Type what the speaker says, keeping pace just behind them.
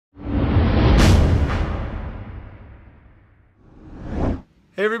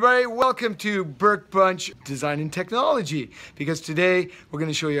Hey everybody, welcome to Burke Bunch Design and Technology, because today we're going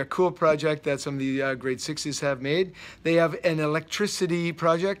to show you a cool project that some of the grade 6s have made. They have an electricity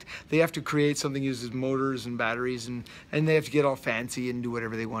project. They have to create something that uses motors and batteries, and they have to get all fancy and do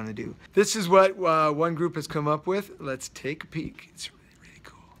whatever they want to do. This is what one group has come up with. Let's take a peek. It's really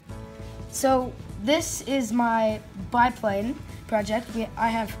cool. So this is my biplane project. I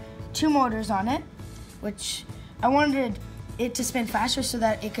have 2 motors on it, which I wanted it to spin faster so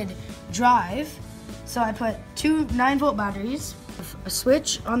that it could drive. So I put 2 9-volt batteries, a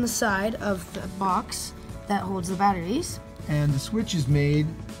switch on the side of the box that holds the batteries. And the switch is made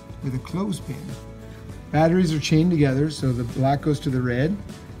with a clothespin. Batteries are chained together, so the black goes to the red,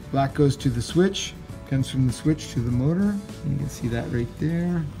 black goes to the switch, comes from the switch to the motor. You can see that right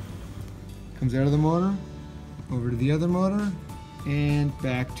there. Comes out of the motor, over to the other motor, and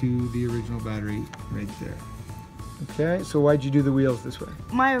back to the original battery right there. Okay, so why'd you do the wheels this way?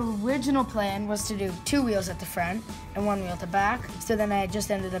 My original plan was to do 2 wheels at the front and 1 wheel at the back. So then I just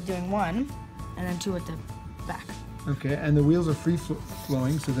ended up doing 1 and then 2 at the back. Okay, and the wheels are free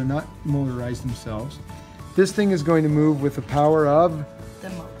flowing, so they're not motorized themselves. This thing is going to move with the power of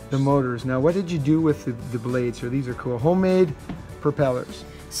the motors. Now, what did you do with the blades here? These are cool. Homemade propellers.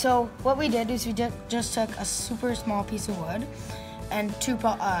 So what we did is we just took a super small piece of wood and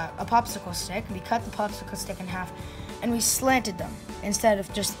a popsicle stick. We cut the popsicle stick in half and we slanted them. Instead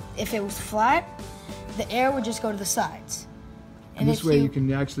of just, if it was flat, the air would just go to the sides. And this way you can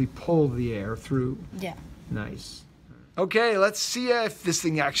actually pull the air through. Yeah. Nice. Okay, let's see if this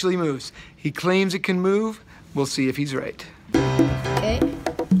thing actually moves. He claims it can move. We'll see if he's right. Okay.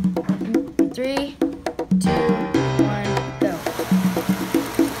 3, 2, 1, go.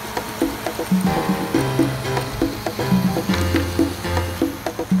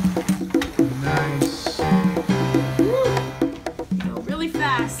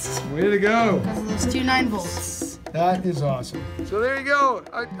 Way to go! Because of those 2 9-volts. That is awesome. So there you go,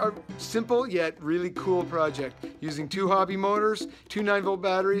 a simple yet really cool project using 2 hobby motors, 2 9-volt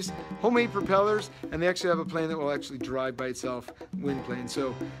batteries, homemade propellers, and they actually have a plane that will actually drive by itself, wind plane.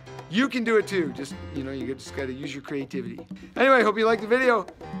 So you can do it too. Just, you just got to use your creativity. Anyway, I hope you liked the video.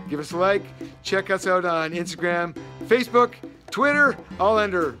 Give us a like. Check us out on Instagram, Facebook, Twitter, all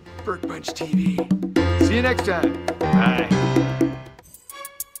under Burke Bunch TV. See you next time. Bye.